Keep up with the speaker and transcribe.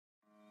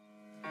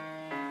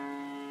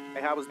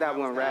Hey, how was that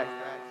one, Rat?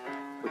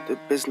 With the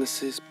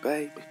businesses,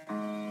 baby.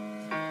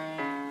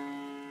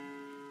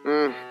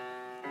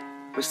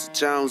 Mr.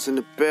 Jones in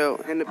the build.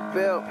 In the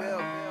bill.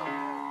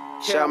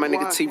 Shout out my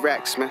nigga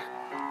T-Rex, man.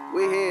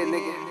 We here,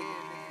 nigga.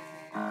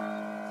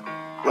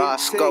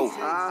 Roscoe.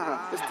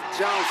 Mr.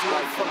 Jones,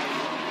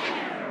 motherfucker.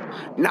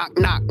 Knock,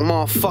 knock,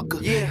 motherfucker.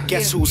 Yeah.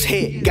 Guess who's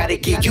here? Gotta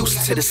get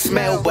used to the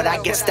smell, but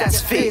I guess that's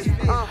fit.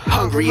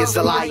 Hungry as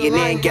a lion,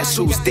 and guess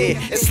who's dead?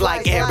 It's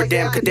like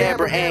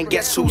abracadabra, and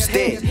guess who's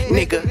dead?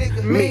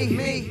 Nigga,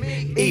 me.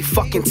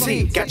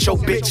 E.T. Got your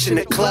bitch in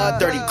the club,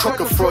 dirty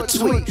crookin' for a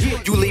tweet.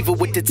 You leave her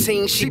with the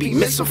team, she be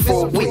missing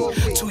for a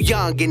week. Too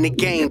young in the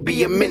game,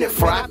 be a minute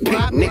for I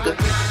peep, nigga.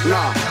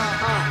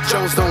 Nah,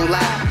 Jones don't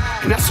lie.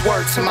 And that's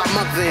word to my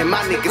mother and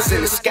my niggas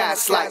in the sky.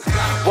 It's like,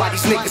 why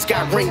these niggas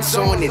got rings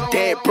on and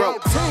dead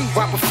broke?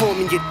 Right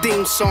performing your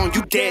theme song,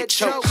 you dead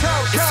choke.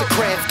 It's a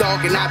craft,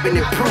 dog, and I've been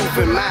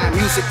improving mine.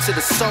 Music to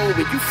the soul, and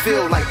you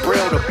feel like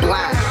Braille the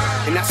blind.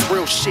 And that's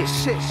real shit.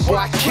 Boy,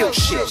 I kill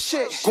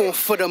shit. Going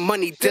for the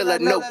money dealer,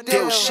 no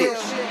deal shit.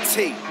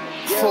 T.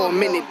 For a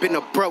minute, been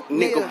a broke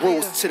nigga.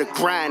 Rules to the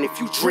grind if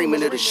you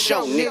dreaming of the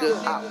show,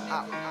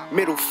 nigga.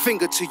 Middle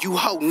finger to you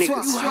hoe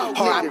niggas.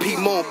 R.I.P.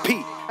 Mon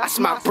P. That's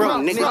my bro,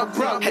 nigga.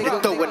 Had to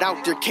throw it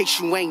out there in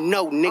case you ain't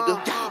know, nigga.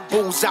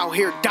 Bulls out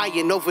here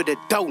dying over the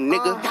dough,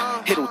 nigga.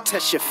 It'll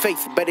test your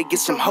faith, better get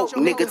some hope,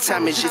 nigga.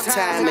 Time is your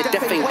time, and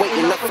death ain't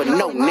waiting up for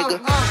no, nigga.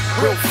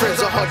 Real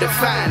friends are hard to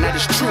find, that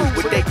is true.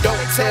 But they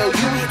don't tell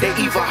you, they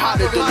even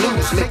harder to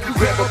lose. Make you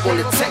grab up on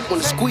the tech, on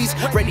the squeeze,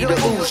 ready to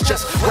ooze.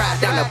 Just ride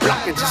down the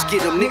block and just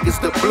get them niggas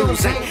the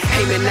blues. Ain't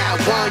aiming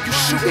at one, you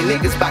shooting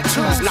niggas by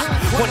twos. Not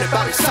one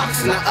about his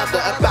socks and the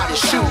other about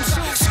his shoes.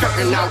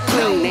 Skirting out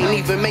clean, ain't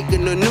even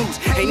making the news.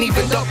 Ain't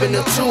even dumping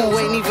the tool,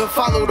 ain't even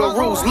follow the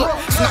rules. Look,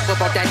 it's not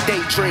about that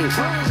daydream.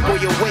 Boy,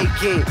 you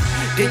wake in,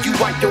 then you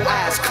wipe your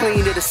eyes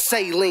clean to the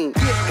saline.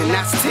 And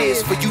that's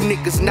tears for you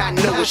niggas not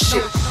knowing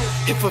shit.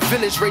 If a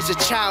village raise a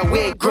child, we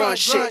ain't growing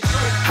shit.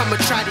 I'ma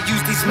try to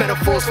use these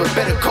metaphors for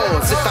better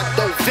cause. If I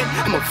don't fit,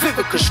 I'm a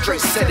Vivica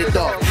straight set it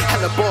off.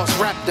 Hella boss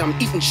rapped, I'm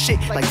eating shit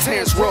like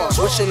Terrence Ross.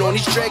 Wishing on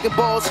these Dragon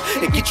Balls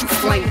and get you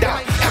flamed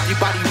out.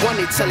 Everybody want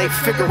it till they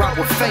figure out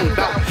what fame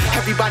about.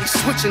 Everybody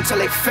switching till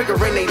they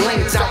figuring they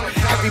lanes out.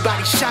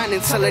 Everybody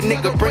shining till a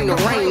nigga bring the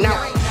rain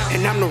out.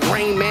 And I'm the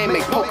rain man,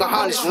 make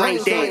Pocahontas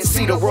rain dance.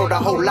 See the world a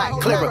whole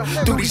lot clearer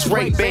through these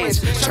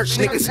Ray-Bans. Church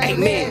niggas,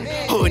 amen.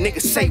 Hood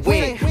niggas say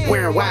when.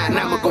 Wearing wine,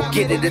 I'ma go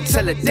get it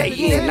until the day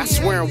end. I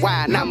swear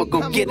wine, I'ma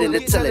go get it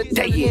until the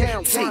day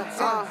end.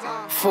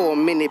 For a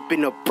minute,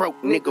 been a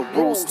broke nigga.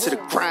 Rules to the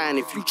grind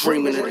if you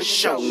dreaming of the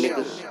show,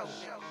 nigga.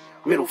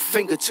 Middle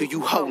finger to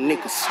you hoe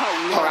niggas.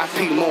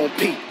 R.I.P. Mon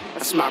P.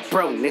 That's my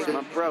bro,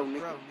 nigga.